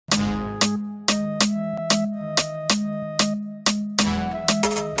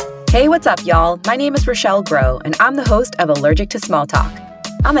Hey, what's up, y'all? My name is Rochelle Groh, and I'm the host of Allergic to Small Talk.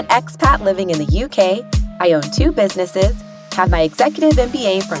 I'm an expat living in the UK. I own 2 businesses, have my executive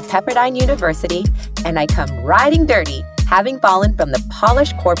MBA from Pepperdine University, and I come riding dirty, having fallen from the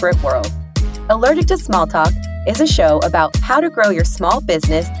polished corporate world. Allergic to Small Talk is a show about how to grow your small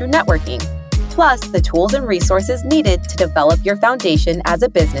business through networking, plus the tools and resources needed to develop your foundation as a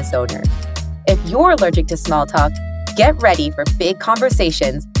business owner. If you're allergic to small talk, get ready for big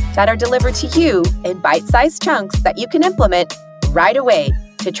conversations that are delivered to you in bite-sized chunks that you can implement right away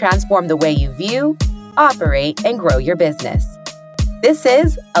to transform the way you view, operate, and grow your business. This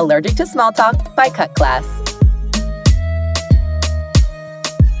is Allergic to Small Talk by Cut Class.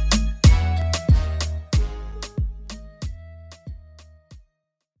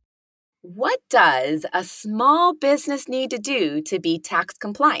 What does a small business need to do to be tax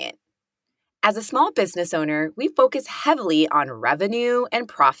compliant? As a small business owner, we focus heavily on revenue and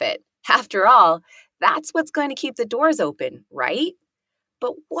profit. After all, that's what's going to keep the doors open, right?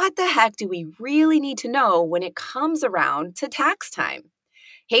 But what the heck do we really need to know when it comes around to tax time?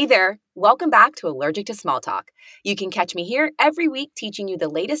 Hey there, welcome back to Allergic to Small Talk. You can catch me here every week teaching you the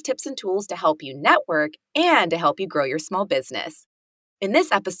latest tips and tools to help you network and to help you grow your small business. In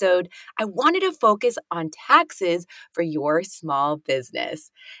this episode, I wanted to focus on taxes for your small business.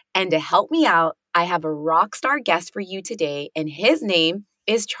 And to help me out, I have a rock star guest for you today, and his name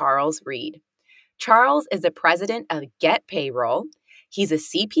is Charles Reed. Charles is the president of Get Payroll. He's a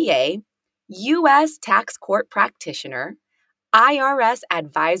CPA, U.S. Tax Court practitioner, IRS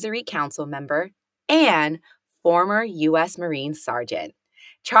Advisory Council member, and former U.S. Marine Sergeant.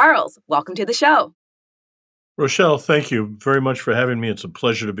 Charles, welcome to the show. Rochelle, thank you very much for having me. It's a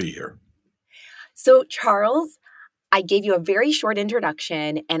pleasure to be here. So, Charles, I gave you a very short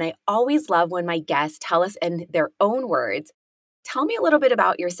introduction, and I always love when my guests tell us in their own words. Tell me a little bit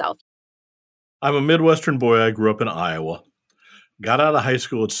about yourself. I'm a Midwestern boy. I grew up in Iowa, got out of high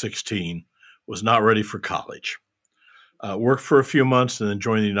school at 16, was not ready for college. Worked for a few months and then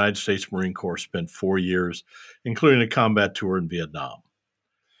joined the United States Marine Corps, spent 4 years, including a combat tour in Vietnam.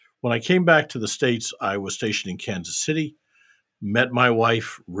 When I came back to the States, I was stationed in Kansas City, met my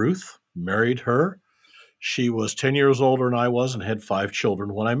wife, Ruth, married her. She was 10 years older than I was and had 5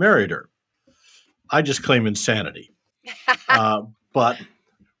 children when I married her. I just claim insanity. But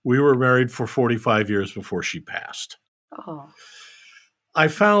we were married for 45 years before she passed. Oh. I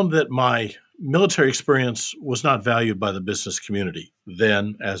found that my military experience was not valued by the business community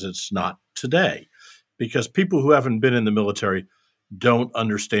then as it's not today, because people who haven't been in the military don't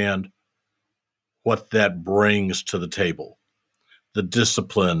understand what that brings to the table. The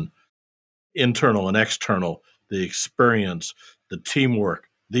discipline, internal and external, the experience, the teamwork,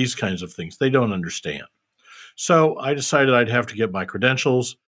 these kinds of things. They don't understand. So I decided I'd have to get my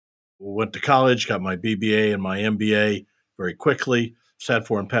credentials, went to college, got my BBA and my MBA very quickly, sat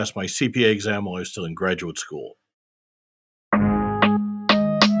for and passed my CPA exam while I was still in graduate school.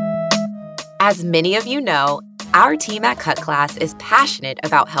 As many of you know, our team at Cut Class is passionate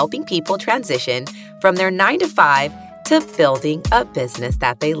about helping people transition from their 9-to-5 to building a business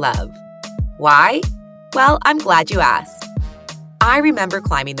that they love. Why? Well, I'm glad you asked. I remember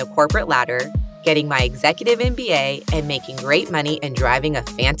climbing the corporate ladder, getting my executive MBA, and making great money and driving a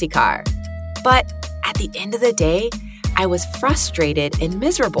fancy car. But at the end of the day, I was frustrated and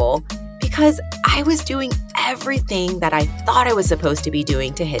miserable because I was doing everything that I thought I was supposed to be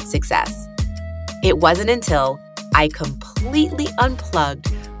doing to hit success. It wasn't until I completely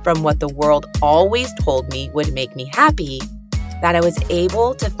unplugged from what the world always told me would make me happy that I was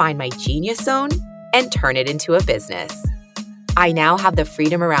able to find my genius zone and turn it into a business. I now have the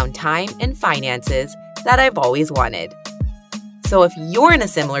freedom around time and finances that I've always wanted. So if you're in a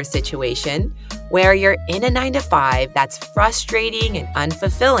similar situation where you're in a 9-to-5 that's frustrating and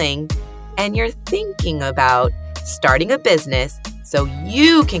unfulfilling, and you're thinking about starting a business so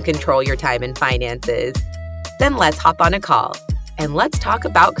you can control your time and finances, then let's hop on a call and let's talk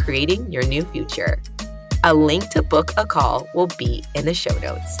about creating your new future. A link to book a call will be in the show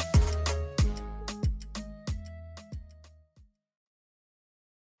notes.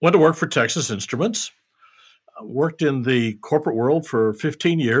 Went to work for Texas Instruments. Worked in the corporate world for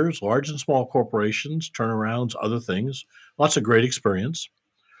 15 years, large and small corporations, turnarounds, other things. Lots of great experience.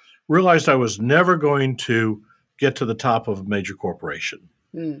 Realized I was never going to get to the top of a major corporation.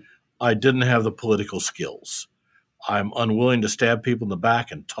 I didn't have the political skills. I'm unwilling to stab people in the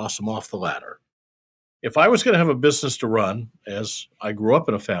back and toss them off the ladder. If I was going to have a business to run, as I grew up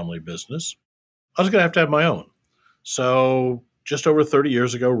in a family business, I was going to have my own. So just over 30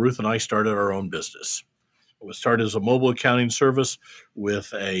 years ago, Ruth and I started our own business. It was started as a mobile accounting service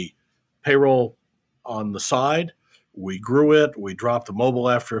with a payroll on the side. We grew it. We dropped the mobile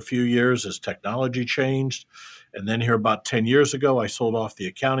after a few years as technology changed. And then here about 10 years ago, I sold off the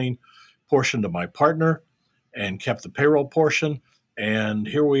accounting portion to my partner and kept the payroll portion. And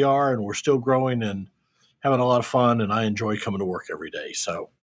here we are, and we're still growing and having a lot of fun. And I enjoy coming to work every day. So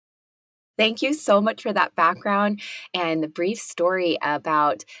Thank you so much for that background and the brief story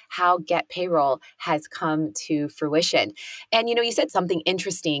about how Get Payroll has come to fruition. And you said something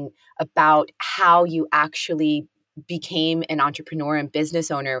interesting about how you actually became an entrepreneur and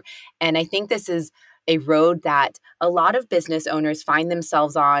business owner. And I think this is a road that a lot of business owners find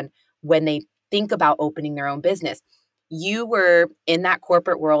themselves on when they think about opening their own business. You were in that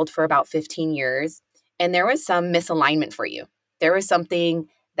corporate world for about 15 years, and there was some misalignment for you. There was something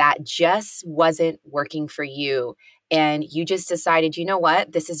that just wasn't working for you. And you just decided, you know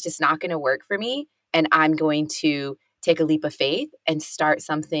what, this is just not going to work for me. And I'm going to take a leap of faith and start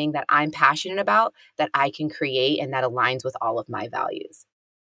something that I'm passionate about, that I can create, and that aligns with all of my values.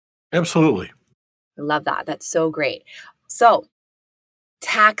 absolutely. I love that. That's so great. So,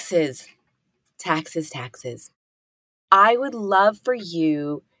 taxes, taxes, taxes. I would love for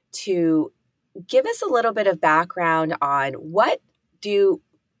you to give us a little bit of background on what do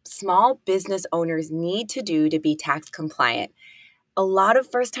small business owners need to do to be tax compliant. A lot of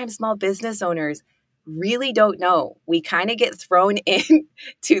first-time small business owners really don't know. We kind of get thrown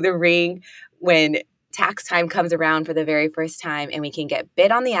into the ring when tax time comes around for the very first time, and we can get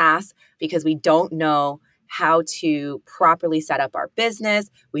bit on the ass because we don't know how to properly set up our business.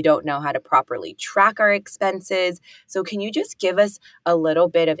 We don't know how to properly track our expenses. So can you just give us a little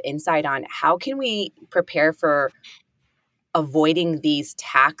bit of insight on how can we prepare for avoiding these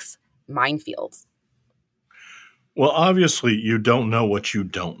tax minefields? Well, obviously, you don't know what you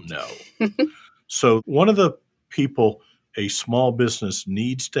don't know. So, one of the people a small business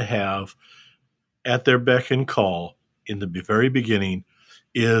needs to have at their beck and call in the very beginning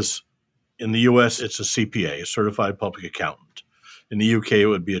is, in the US, it's a CPA, a certified public accountant. In the UK, it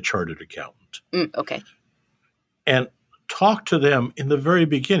would be a chartered accountant. Okay. And talk to them in the very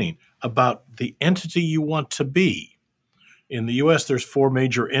beginning about the entity you want to be. In the US, there's 4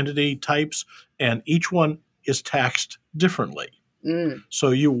 major entity types, and each one is taxed differently.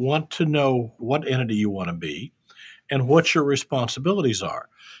 So you want to know what entity you want to be and what your responsibilities are.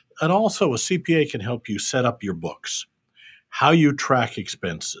 And also, a CPA can help you set up your books, how you track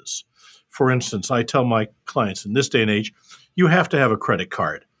expenses. For instance, I tell my clients in this day and age, you have to have a credit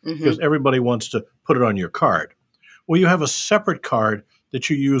card because everybody wants to put it on your card. Well, you have a separate card that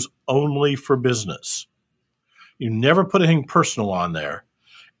you use only for business. You never put anything personal on there.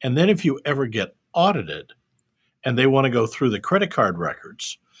 And then if you ever get audited and they want to go through the credit card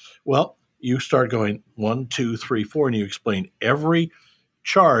records, well, you start going 1, 2, 3, 4, and you explain every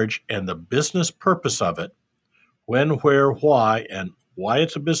charge and the business purpose of it, when, where, why, and why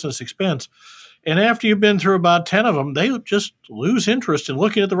it's a business expense. And after you've been through about 10 of them, they just lose interest in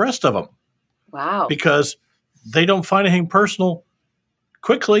looking at the rest of them. Wow. Because they don't find anything personal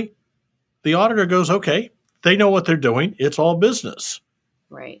quickly. The auditor goes, okay, they know what they're doing. It's all business.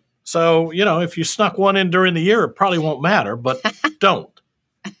 Right. So, if you snuck one in during the year, it probably won't matter, but don't.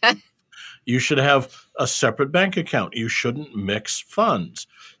 You should have a separate bank account. You shouldn't mix funds.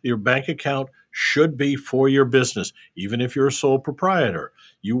 Your bank account should be for your business. Even if you're a sole proprietor,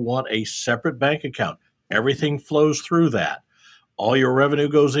 you want a separate bank account. Everything flows through that. All your revenue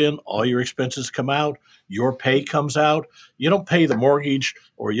goes in, all your expenses come out, your pay comes out. You don't pay the mortgage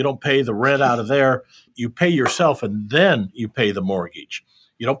or you don't pay the rent out of there. You pay yourself and then you pay the mortgage.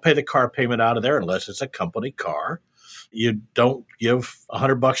 You don't pay the car payment out of there unless it's a company car. You don't give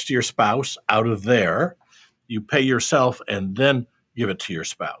 $100 to your spouse out of there. You pay yourself and then give it to your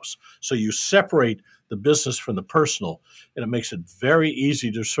spouse. So you separate the business from the personal, and it makes it very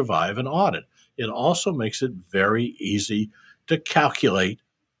easy to survive an audit. It also makes it very easy to calculate,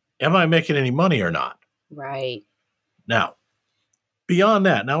 am I making any money or not? Right. Now, beyond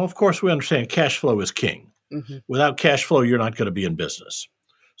that, now, of course, we understand cash flow is king. Without cash flow, you're not going to be in business.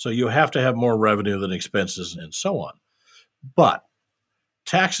 So you have to have more revenue than expenses and so on. But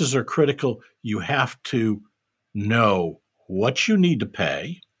taxes are critical. You have to know what you need to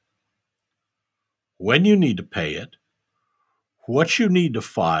pay, when you need to pay it, what you need to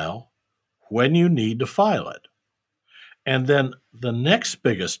file, when you need to file it. And then the next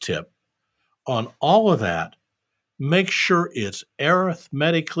biggest tip on all of that, make sure it's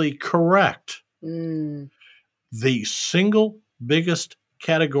arithmetically correct. The single biggest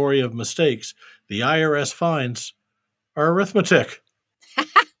category of mistakes the IRS finds are arithmetic.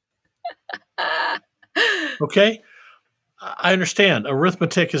 Okay? I understand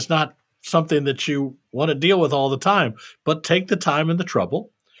arithmetic is not something that you want to deal with all the time, but take the time and the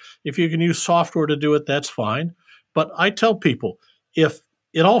trouble. If you can use software to do it, that's fine. But I tell people, if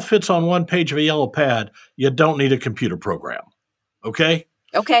it all fits on one page of a yellow pad, you don't need a computer program. Okay?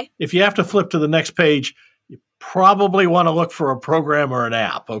 Okay. If you have to flip to the next page, you probably want to look for a program or an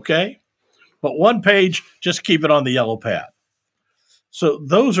app. Okay? But one page, just keep it on the yellow pad. So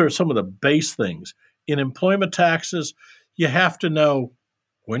those are some of the base things. In employment taxes, you have to know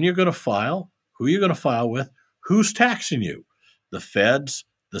when you're going to file, who you're going to file with, who's taxing you, the feds,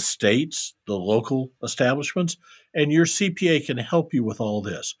 the states, the local establishments, and your CPA can help you with all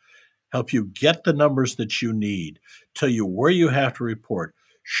this, help you get the numbers that you need, tell you where you have to report,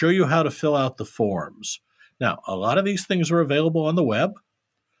 show you how to fill out the forms. Now, a lot of these things are available on the web,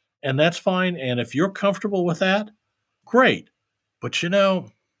 and that's fine. And if you're comfortable with that, great. But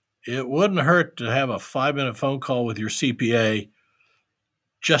it wouldn't hurt to have a 5-minute phone call with your CPA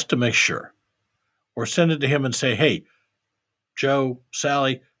just to make sure. Or send it to him and say, hey, Joe,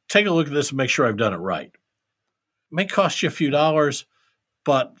 Sally, take a look at this and make sure I've done it right. It may cost you a few dollars,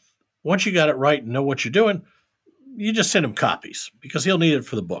 but once you got it right and know what you're doing, you just send him copies because he'll need it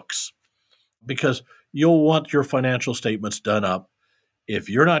for the books. Because you'll want your financial statements done up. If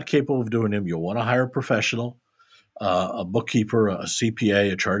you're not capable of doing them, you'll want to hire a professional, a bookkeeper, a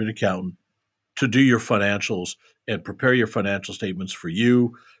CPA, a chartered accountant to do your financials and prepare your financial statements for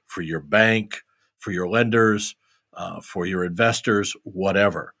you, for your bank, for your lenders, for your investors,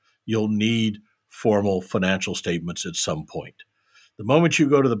 whatever. You'll need formal financial statements at some point. The moment you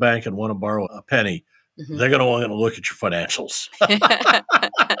go to the bank and want to borrow a penny, they're going to want to look at your financials.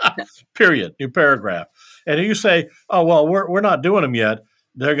 Period. New paragraph. And if you say, oh, well, we're not doing them yet,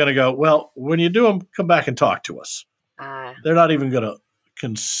 they're going to go, well, when you do them, come back and talk to us. They're not even going to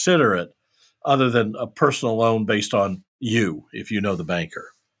consider it other than a personal loan based on you, if you know the banker.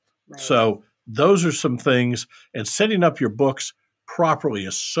 Right. So those are some things. And setting up your books properly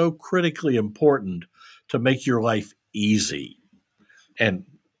is so critically important to make your life easy and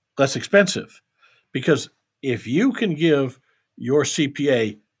less expensive. Because if you can give your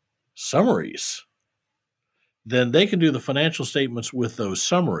CPA summaries, then they can do the financial statements with those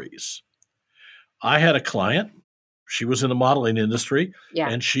summaries. I had a client, she was in the modeling industry,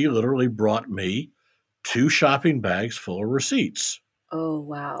 and she literally brought me 2 shopping bags full of receipts. Oh,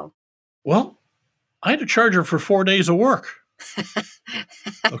 wow. Well, I had to charge her for 4 days of work.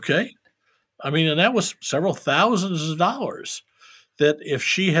 Okay. I mean, and that was several thousands of dollars that if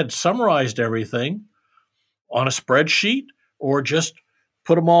she had summarized everything on a spreadsheet or just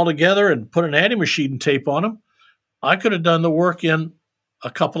put them all together and put an adding machine tape on them, I could have done the work in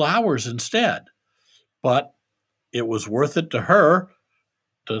a couple hours instead. But it was worth it to her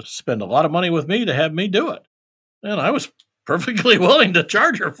to spend a lot of money with me to have me do it. And I was perfectly willing to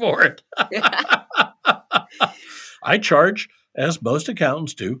charge her for it. I charge, as most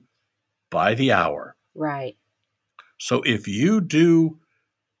accountants do, by the hour. Right. So if you do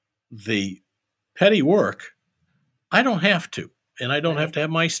the petty work, I don't have to. And I don't have to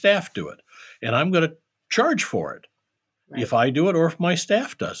have my staff do it. And I'm going to charge for it if I do it or if my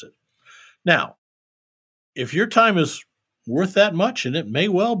staff does it. Now, if your time is worth that much, and it may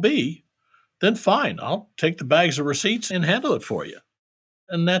well be, then fine. I'll take the bags of receipts and handle it for you.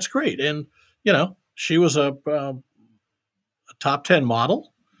 And that's great. And, she was a top 10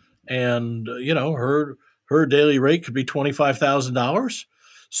 model, and, her daily rate could be $25,000.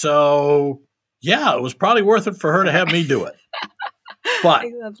 So, yeah, it was probably worth it for her to have me do it. But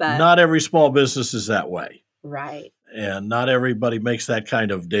not every small business is that way. Right. And not everybody makes that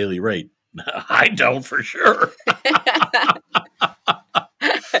kind of daily rate. I don't, for sure.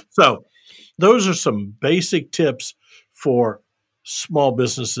 So those are some basic tips for small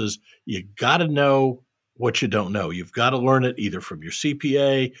businesses. You got to know what you don't know. You've got to learn it either from your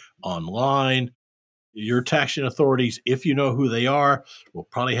CPA, online, your taxing authorities. If you know who they are, will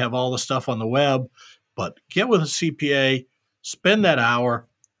probably have all the stuff on the web. But get with a CPA, spend that hour,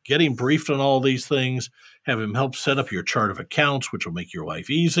 getting briefed on all these things, have him help set up your chart of accounts, which will make your life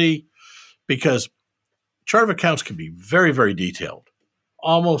easy. Because chart of accounts can be very, very detailed,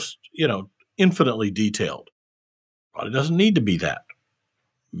 almost, infinitely detailed. Probably doesn't need to be that.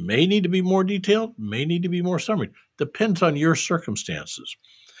 May need to be more detailed, may need to be more summary. Depends on your circumstances.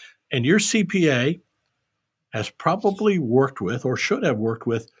 And your CPA has probably worked with or should have worked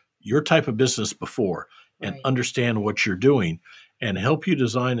with your type of business before and understand what you're doing and help you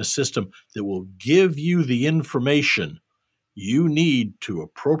design a system that will give you the information you need to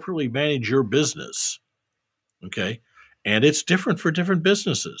appropriately manage your business. Okay. And it's different for different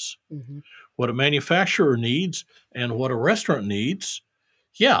businesses. Mm-hmm. What a manufacturer needs and what a restaurant needs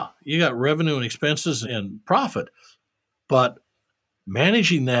Yeah, you got revenue and expenses and profit, but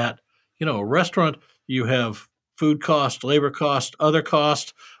managing that, a restaurant, you have food cost, labor cost, other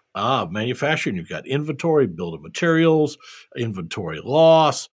cost. Manufacturing, you've got inventory, bill of materials, inventory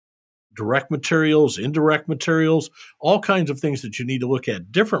loss, direct materials, indirect materials, all kinds of things that you need to look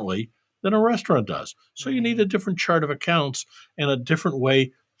at differently than a restaurant does. So you need Right. a different chart of accounts and a different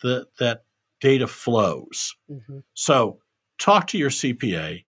way that data flows. Hmm. So talk to your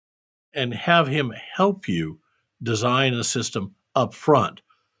CPA and have him help you design a system up front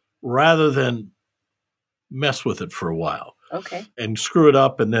rather than mess with it for a while Okay. and screw it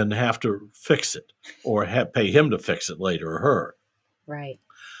up and then have to fix it or pay him to fix it later or her. Right.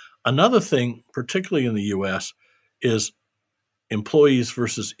 Another thing, particularly in the US, is employees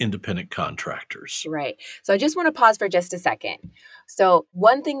versus independent contractors. Right. So I just want to pause for just a second. So,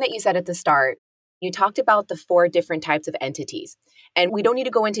 one thing that you said at the start, you talked about the four different types of entities. And we don't need to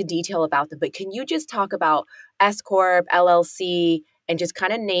go into detail about them, but can you just talk about S Corp, LLC, and just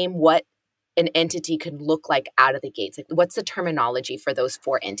kind of name what an entity can look like out of the gates? Like, what's the terminology for those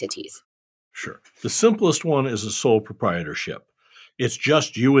four entities? Sure. The simplest one is a sole proprietorship. It's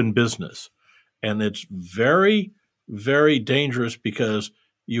just you in business. And it's very, very dangerous because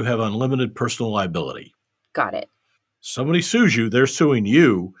you have unlimited personal liability. Got it. Somebody sues you, they're suing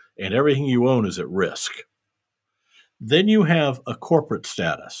you, and everything you own is at risk. Then you have a corporate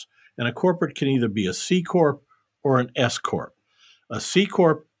status, and a corporate can either be a C Corp or an S Corp. A C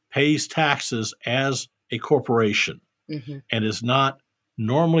Corp pays taxes as a corporation Hmm. and is not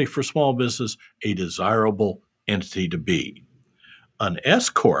normally for small business a desirable entity to be. An S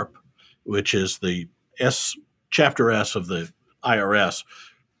Corp, which is the S chapter S of the IRS,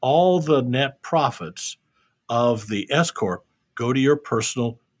 all the net profits of the S Corp go to your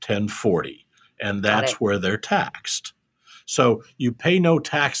personal 1040, and Got it. that's where they're taxed. So you pay no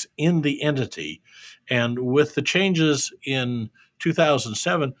tax in the entity. And with the changes in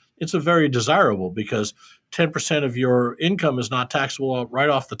 2007, it's a very desirable because 10% of your income is not taxable right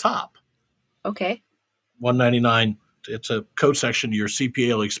off the top. Okay. 199, it's a code section. Your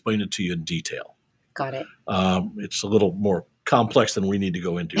CPA will explain it to you in detail. Got it. It's a little more complex than we need to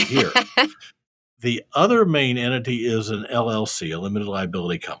go into here. The other main entity is an LLC, a limited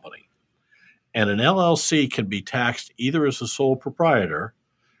liability company. And an LLC can be taxed either as a sole proprietor,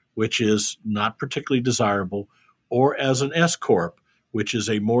 which is not particularly desirable, or as an S Corp, which is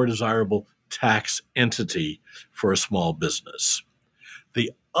a more desirable tax entity for a small business.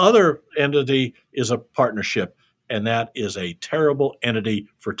 The other entity is a partnership, and that is a terrible entity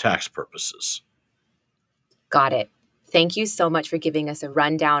for tax purposes. Got it. Thank you so much for giving us a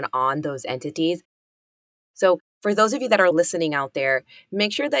rundown on those entities. So, for those of you that are listening out there,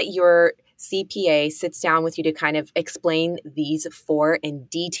 make sure that your CPA sits down with you to kind of explain these four in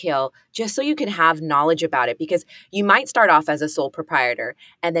detail, just so you can have knowledge about it. Because you might start off as a sole proprietor,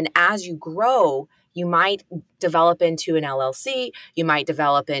 and then as you grow, you might develop into an LLC, you might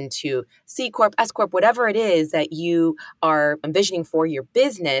develop into C Corp, S Corp, whatever it is that you are envisioning for your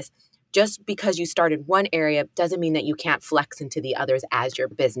business. Just because you started one area doesn't mean that you can't flex into the others as your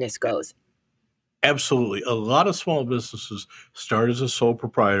business goes. Absolutely. A lot of small businesses start as a sole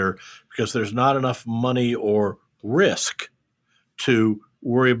proprietor because there's not enough money or risk to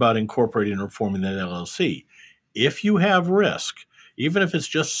worry about incorporating or forming that LLC. If you have risk, even if it's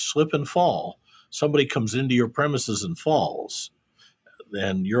just slip and fall, somebody comes into your premises and falls,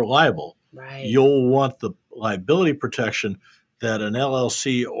 then you're liable. Right. You'll want the liability protection that an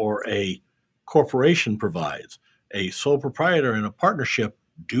LLC or a corporation provides. A sole proprietor and a partnership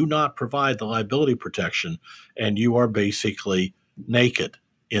do not provide the liability protection, and you are basically naked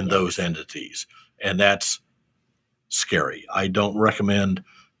in those Yikes. entities. And that's scary. I don't recommend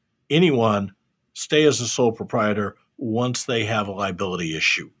anyone stay as a sole proprietor once they have a liability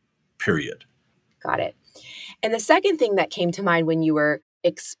issue, period. Got it. And the second thing that came to mind when you were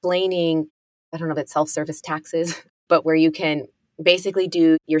explaining, I don't know if it's self service taxes, but where you can basically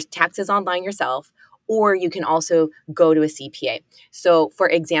do your taxes online yourself, or you can also go to a CPA. So, for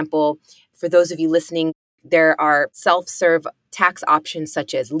example, for those of you listening, there are self serve tax options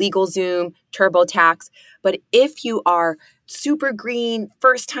such as LegalZoom, TurboTax. But if you are super green,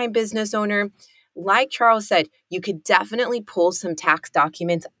 first time business owner, like Charles said, you could definitely pull some tax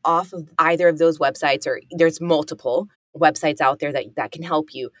documents off of either of those websites, or there's multiple websites out there that can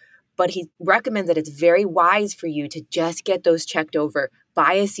help you. But he recommends that it's very wise for you to just get those checked over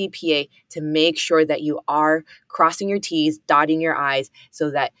by a CPA to make sure that you are crossing your T's, dotting your I's,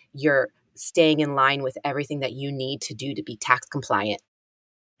 so that you're staying in line with everything that you need to do to be tax compliant.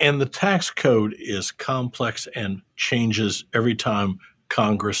 And the tax code is complex and changes every time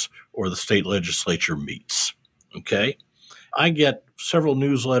Congress or the state legislature meets. Okay? I get several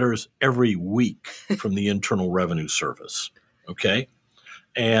newsletters every week from the Internal Revenue Service. Okay?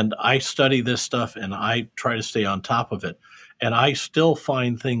 And I study this stuff and I try to stay on top of it. And I still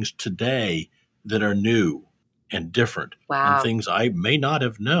find things today that are new and different and Wow. things I may not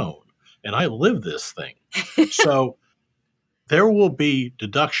have known. And I live this thing. So there will be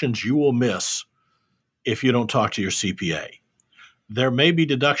deductions you will miss if you don't talk to your CPA. There may be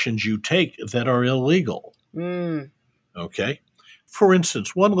deductions you take that are illegal. Okay? For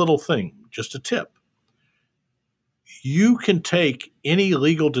instance, one little thing, just a tip. You can take any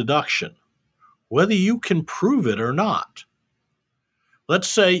legal deduction, whether you can prove it or not. Let's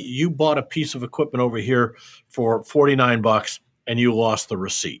say you bought a piece of equipment over here for $49 and you lost the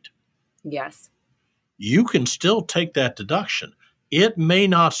receipt. Yes. You can still take that deduction. It may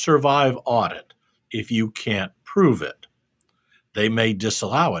not survive audit if you can't prove it. They may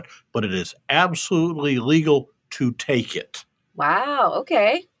disallow it, but it is absolutely legal to take it. Wow.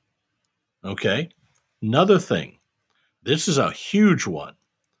 Okay. Okay? Another thing, this is a huge one.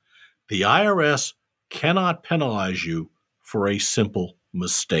 The IRS cannot penalize you for a simple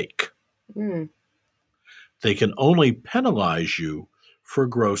mistake. They can only penalize you for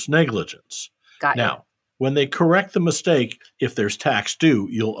gross negligence. Got you. Now, when they correct the mistake, if there's tax due,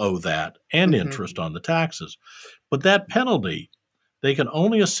 you'll owe that and interest on the taxes. But that penalty, they can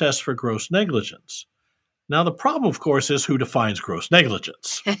only assess for gross negligence. Now, the problem, of course, is who defines gross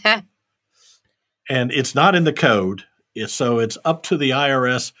negligence. And it's not in the code. So it's up to the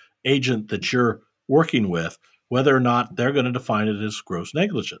IRS agent that you're working with whether or not they're going to define it as gross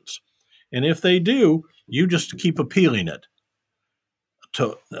negligence. And if they do, you just keep appealing it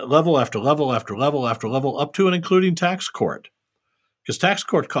to level after level after level after level, up to and including tax court. Because tax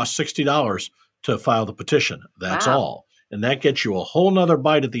court costs $60 to file the petition. That's all. And that gets you a whole nother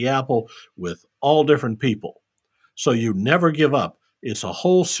bite at the apple with all different people. So you never give up. It's a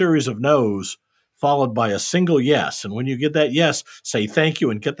whole series of no's followed by a single yes. And when you get that yes, say thank you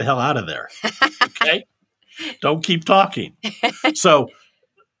and get the hell out of there. Okay? Don't keep talking. So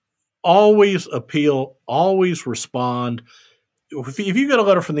always appeal, always respond. If you get a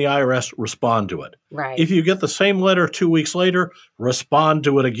letter from the IRS, respond to it. Right. If you get the same letter 2 weeks later, respond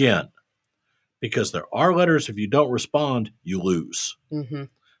to it again. Because there are letters, if you don't respond, you lose.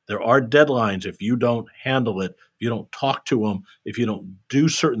 There are deadlines. If you don't handle it, if you don't talk to them, if you don't do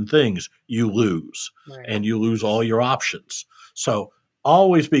certain things, you lose. Right. And you lose all your options. So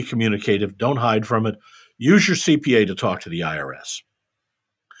always be communicative. Don't hide from it. Use your CPA to talk to the IRS.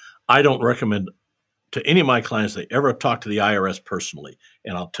 I don't recommend to any of my clients they ever talk to the IRS personally,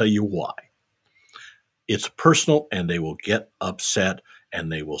 and I'll tell you why. It's personal, and they will get upset,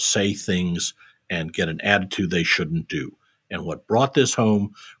 and they will say things and get an attitude they shouldn't do. And what brought this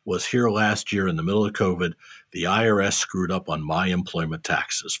home was here last year in the middle of COVID, the IRS screwed up on my employment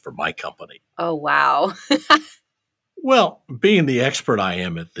taxes for my company. Oh, wow. Well, being the expert I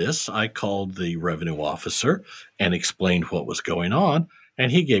am at this, I called the revenue officer and explained what was going on,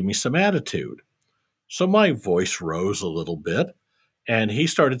 and he gave me some attitude. So my voice rose a little bit, and he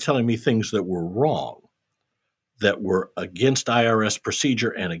started telling me things that were wrong, that were against IRS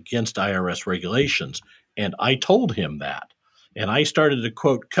procedure and against IRS regulations. And I told him that. And I started to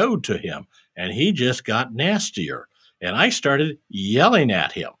quote code to him, and he just got nastier. And I started yelling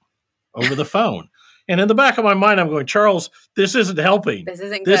at him over the phone. And in the back of my mind, I'm going, Charles, this isn't helping. This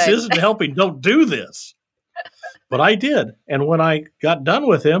isn't This good. isn't helping. Don't do this. But I did. And when I got done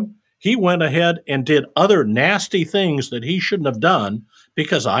with him, he went ahead and did other nasty things that he shouldn't have done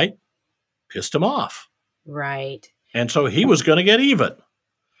because I pissed him off. Right. And so he was going to get even.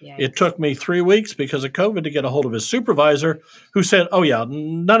 Yikes. It took me 3 weeks because of COVID to get a hold of his supervisor, who said, oh, yeah,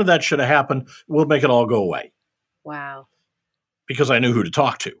 none of that should have happened. We'll make it all go away. Wow. Because I knew who to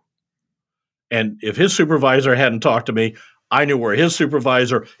talk to. And if his supervisor hadn't talked to me, I knew where his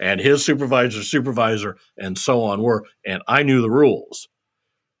supervisor and his supervisor's supervisor and so on were, and I knew the rules.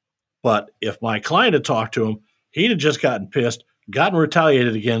 But if my client had talked to him, he'd have just gotten pissed, gotten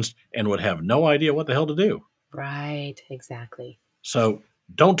retaliated against, and would have no idea what the hell to do. Right. Exactly. So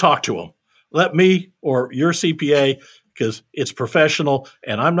don't talk to him. Let me or your CPA, because it's professional,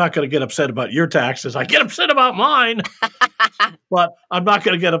 and I'm not going to get upset about your taxes. I get upset about mine, but I'm not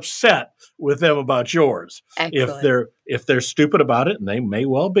going to get upset with them about yours. Excellent. If they're stupid about it, and they may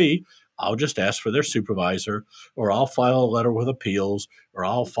well be, I'll just ask for their supervisor, or I'll file a letter with appeals, or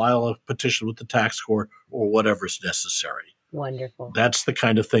I'll file a petition with the tax court, or whatever is necessary. Wonderful. That's the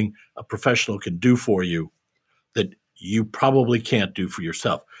kind of thing a professional can do for you that you probably can't do for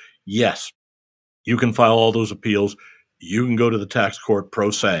yourself. Yes, you can file all those appeals. you can go to the tax court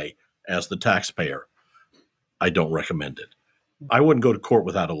pro se as the taxpayer. I don't recommend it. I wouldn't go to court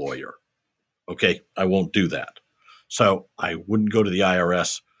without a lawyer. Okay, I won't do that. So I wouldn't go to the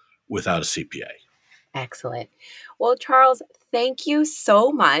IRS without a CPA. Excellent. Well, Charles, thank you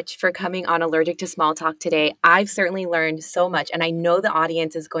so much for coming on Allergic to Small Talk today. I've certainly learned so much, and I know the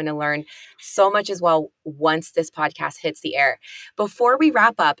audience is going to learn so much as well once this podcast hits the air. Before we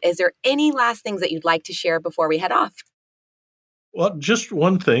wrap up, is there any last things that you'd like to share before we head off? Well, just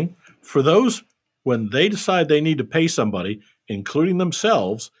one thing. For those, when they decide they need to pay somebody, including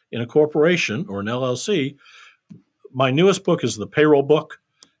themselves in a corporation or an LLC, my newest book is The Payroll Book.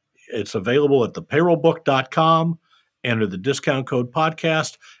 It's available at thepayrollbook.com. Enter the discount code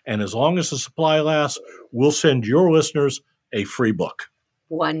podcast. And as long as the supply lasts, we'll send your listeners a free book.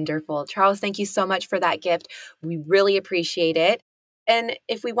 Wonderful. Charles, thank you so much for that gift. We really appreciate it. And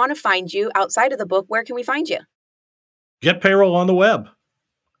if we want to find you outside of the book, where can we find you? Get Payroll on the web.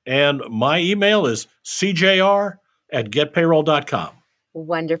 And my email is cjr@getpayroll.com.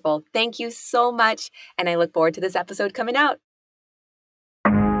 Wonderful. Thank you so much. And I look forward to this episode coming out.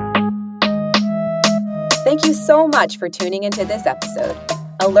 Thank you so much for tuning into this episode.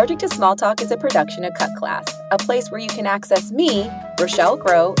 Allergic to Small Talk is a production of Cut Class, a place where you can access me, Rochelle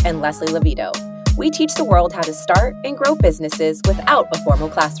Groh, and Leslie Levito. We teach the world how to start and grow businesses without a formal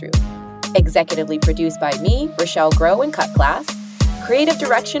classroom. Executively produced by me, Rochelle Groh, and Cut Class. Creative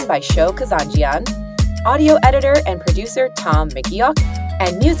direction by Sho Kazanjian. Audio editor and producer Tom McGeoch.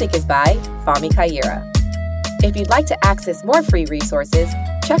 And music is by Fami Kaira. If you'd like to access more free resources,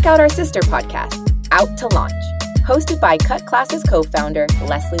 check out our sister podcast, Out to Launch, hosted by Cut Class's co-founder,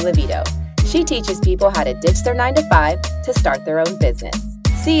 Leslie Levito. She teaches people how to ditch their 9-to-5 to start their own business.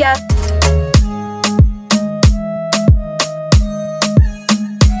 See ya!